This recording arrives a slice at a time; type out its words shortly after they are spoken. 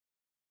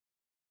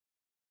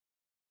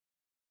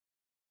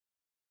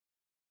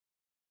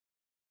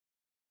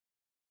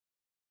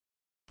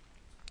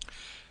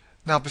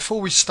Now before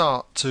we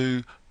start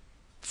to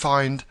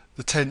find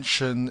the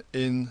tension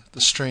in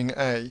the string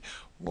A,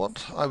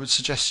 what I would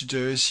suggest you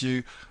do is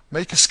you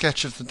make a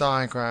sketch of the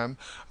diagram,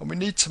 and we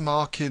need to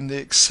mark in the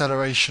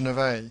acceleration of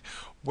A.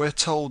 We're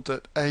told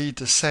that A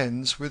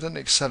descends with an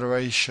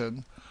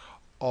acceleration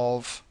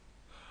of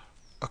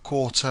a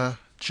quarter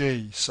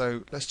g.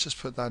 So let's just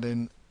put that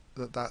in,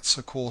 that's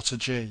a quarter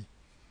g.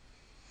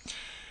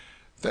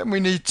 Then we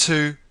need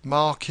to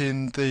mark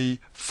in the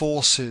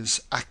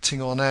forces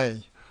acting on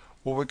A.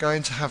 Well, we're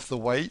going to have the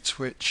weight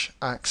which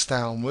acts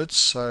downwards,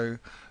 so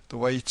the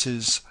weight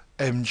is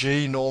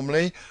mg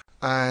normally,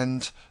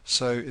 and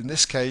so in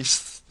this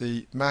case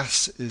the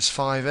mass is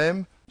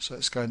 5m, so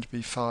it's going to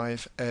be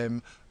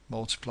 5m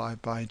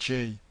multiplied by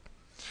g.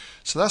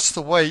 So that's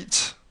the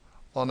weight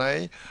on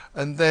A,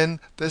 and then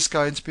there's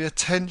going to be a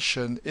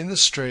tension in the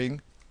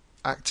string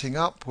acting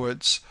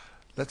upwards.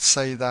 Let's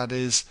say that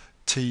is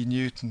T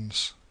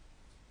newtons.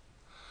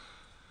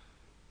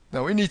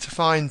 Now we need to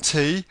find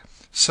T,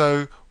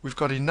 so we've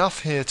got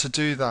enough here to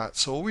do that.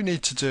 So all we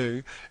need to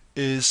do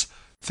is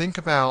think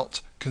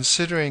about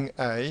considering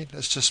A.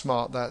 Let's just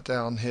mark that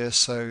down here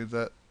so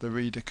that the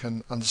reader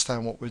can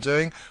understand what we're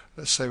doing.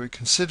 Let's say we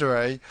consider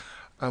A,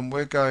 and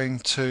we're going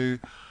to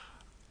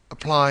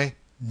apply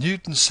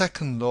Newton's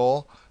second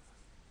law,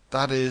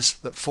 that is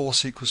that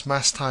force equals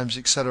mass times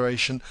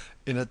acceleration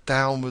in a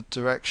downward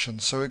direction.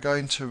 So we're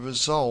going to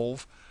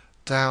resolve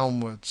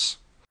downwards.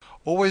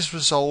 Always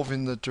resolve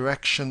in the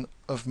direction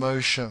of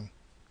motion.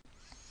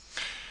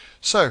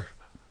 So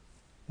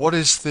what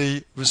is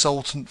the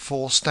resultant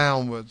force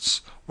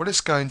downwards? Well, it's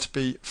going to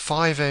be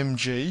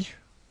 5mg,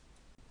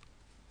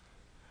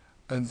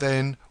 and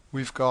then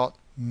we've got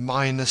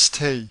minus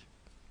T.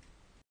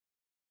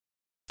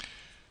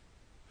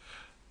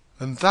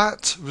 And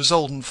that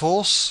resultant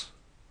force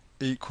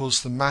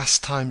equals the mass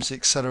times the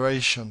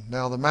acceleration.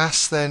 Now the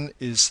mass then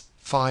is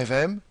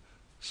 5m,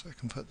 so I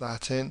can put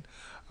that in,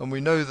 and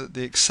we know that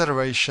the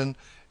acceleration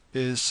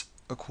is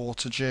a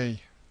quarter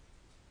g.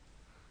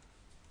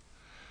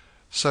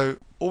 So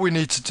all we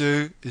need to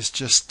do is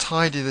just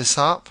tidy this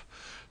up.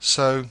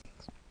 So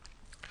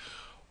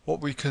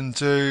what we can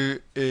do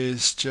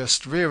is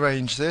just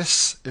rearrange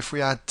this. If we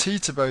add t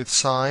to both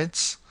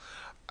sides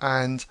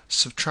and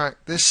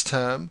subtract this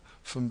term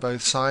from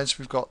both sides,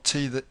 we've got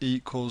t that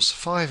equals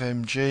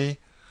 5mg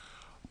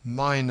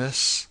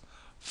minus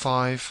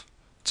 5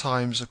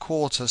 times a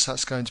quarter, so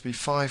that's going to be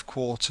 5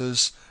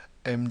 quarters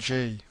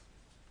mg.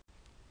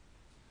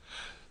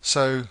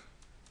 So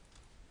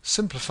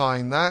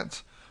simplifying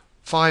that,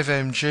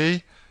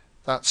 5mg,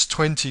 that's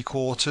 20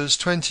 quarters.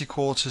 20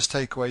 quarters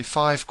take away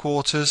 5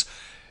 quarters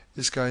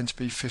is going to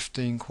be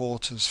 15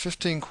 quarters.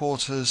 15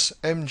 quarters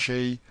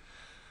mg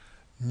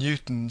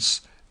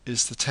newtons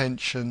is the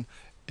tension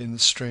in the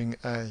string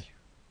A.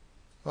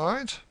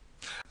 Alright,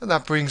 and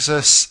that brings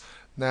us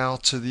now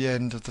to the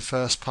end of the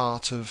first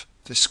part of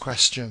this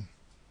question.